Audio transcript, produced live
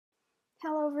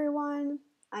Hello everyone,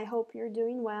 I hope you're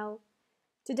doing well.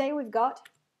 Today we've got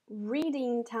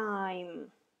reading time.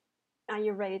 Are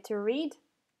you ready to read?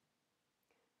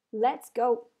 Let's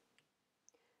go.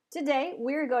 Today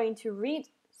we're going to read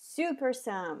Super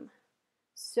Sam.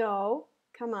 So,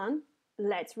 come on,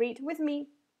 let's read with me.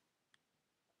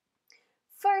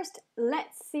 First,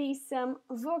 let's see some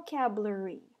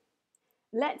vocabulary.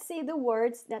 Let's see the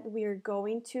words that we're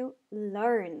going to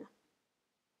learn.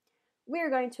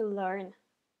 We're going to learn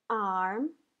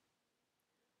arm,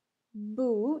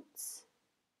 boots,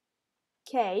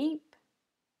 cape,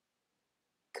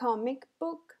 comic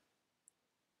book,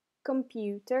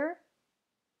 computer,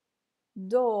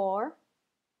 door,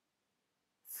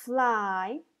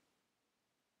 fly,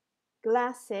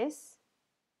 glasses,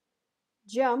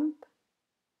 jump,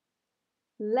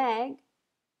 leg,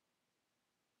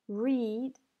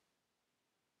 read,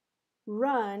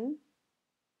 run,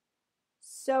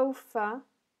 sofa,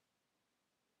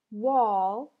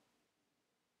 wall,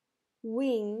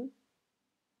 wing,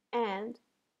 and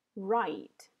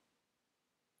write.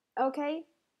 Okay,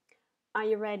 are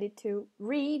you ready to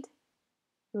read?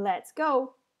 Let's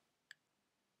go!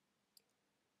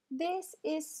 This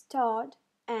is Todd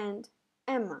and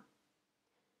Emma.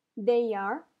 They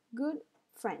are good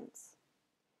friends.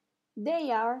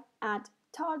 They are at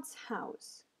Todd's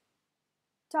house.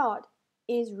 Todd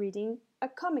is reading a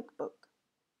comic book.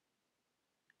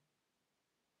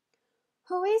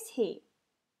 Who is he?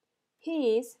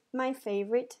 He is my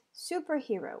favorite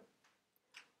superhero.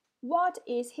 What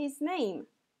is his name?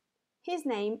 His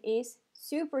name is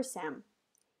Super Sam.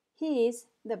 He is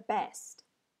the best.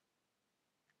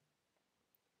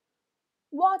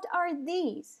 What are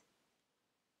these?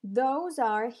 Those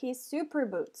are his super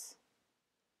boots.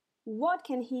 What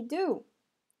can he do?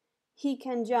 He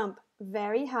can jump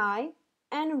very high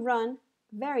and run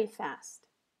very fast.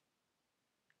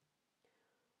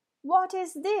 What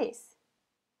is this?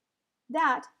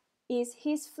 That is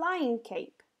his flying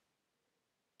cape.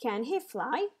 Can he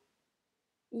fly?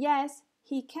 Yes,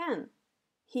 he can.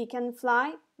 He can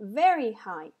fly very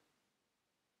high.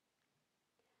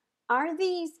 Are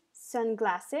these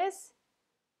sunglasses?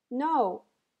 No,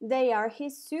 they are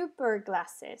his super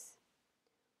glasses.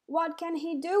 What can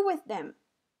he do with them?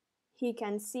 He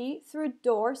can see through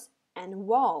doors and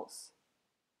walls.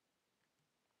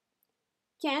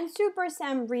 Can Super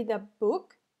Sam read a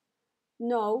book?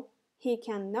 No, he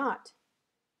cannot.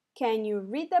 Can you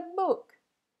read a book?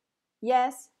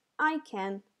 Yes, I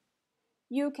can.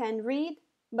 You can read,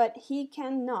 but he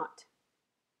cannot.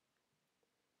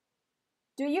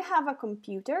 Do you have a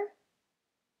computer?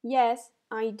 Yes,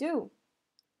 I do.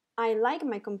 I like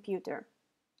my computer.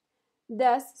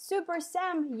 Does Super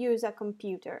Sam use a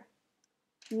computer?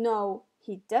 No,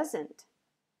 he doesn't.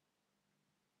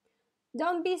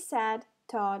 Don't be sad,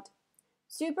 Todd.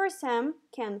 Super Sam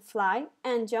can fly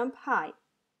and jump high.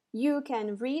 You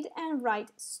can read and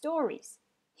write stories.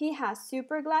 He has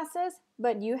super glasses,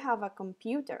 but you have a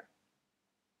computer.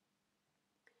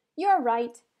 You're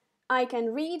right. I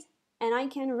can read and I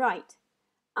can write.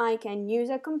 I can use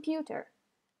a computer.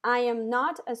 I am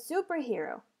not a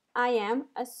superhero. I am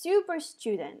a super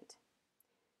student.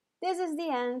 This is the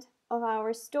end of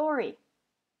our story.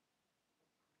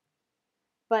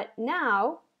 But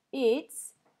now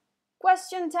it's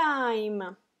question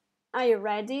time. Are you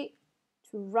ready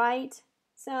to write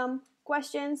some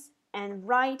questions and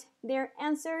write their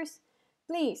answers?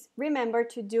 Please remember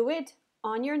to do it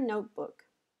on your notebook.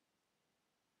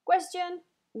 Question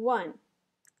 1.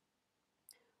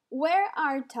 Where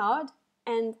are Todd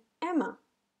and Emma?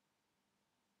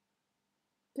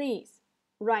 Please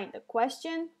write the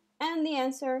question and the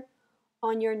answer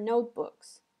on your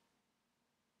notebooks.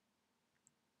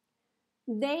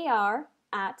 They are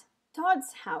at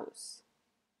Todd's house.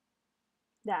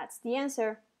 That's the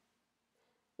answer.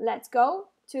 Let's go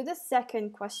to the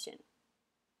second question.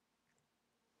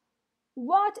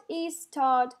 What is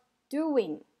Todd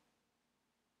doing?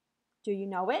 Do you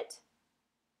know it?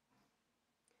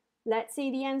 Let's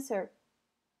see the answer.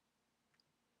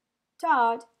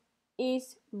 Todd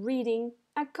is reading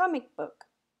a comic book.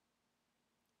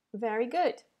 Very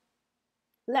good.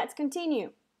 Let's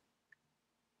continue.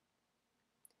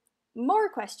 More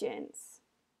questions.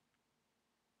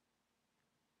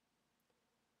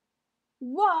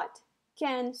 What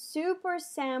can Super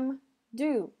Sam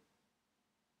do?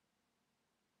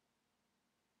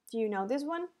 Do you know this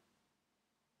one?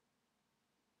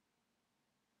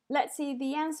 Let's see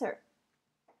the answer.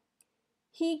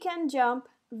 He can jump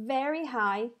very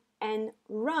high and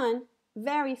run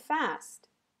very fast.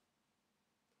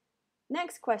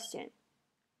 Next question.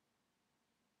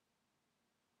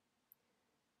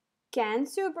 Can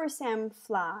Super Sam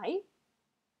fly?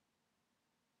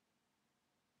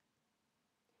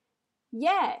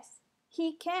 Yes,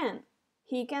 he can.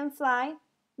 He can fly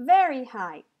very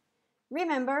high.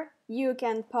 Remember, you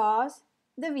can pause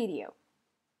the video.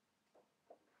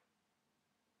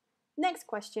 Next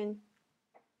question.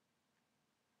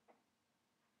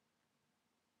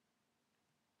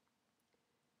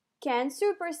 Can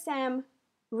Super Sam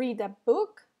read a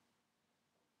book?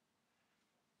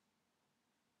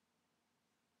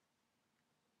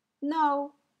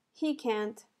 No, he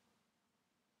can't.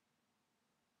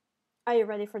 Are you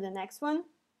ready for the next one?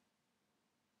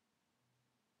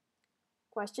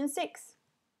 Question 6.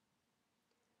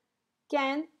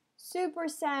 Can Super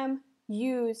Sam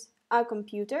use a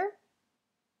computer?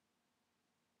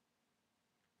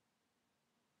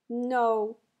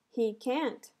 No, he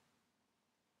can't.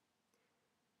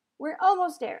 We're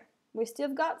almost there. We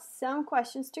still got some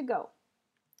questions to go.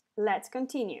 Let's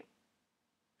continue.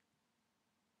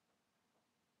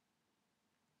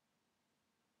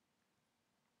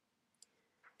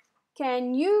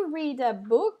 Can you read a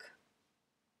book?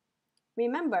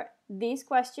 Remember, this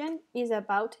question is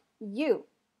about you.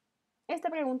 Esta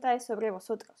pregunta es sobre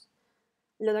vosotros.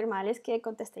 Lo normal es que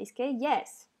contestéis que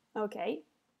yes, okay?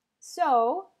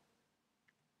 So,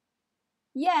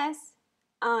 yes,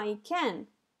 I can.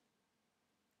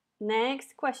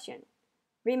 Next question.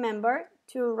 Remember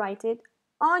to write it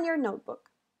on your notebook.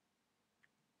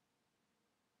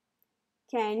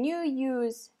 Can you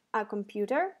use a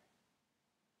computer?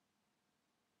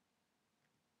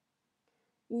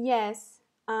 Yes,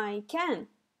 I can.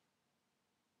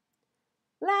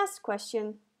 Last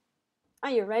question. Are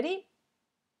you ready?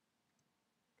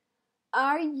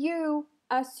 Are you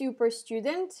a super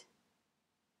student?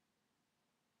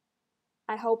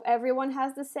 I hope everyone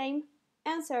has the same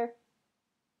answer.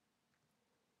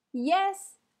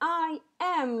 Yes, I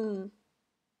am.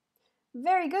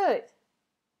 Very good.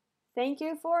 Thank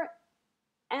you for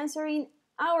answering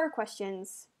our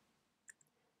questions.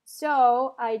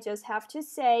 So I just have to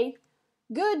say,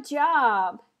 good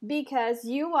job, because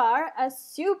you are a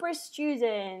super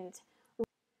student.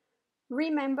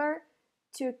 Remember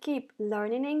to keep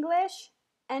learning English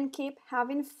and keep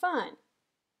having fun.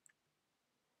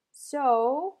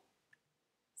 So,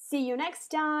 see you next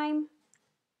time.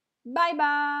 Bye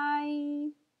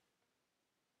bye.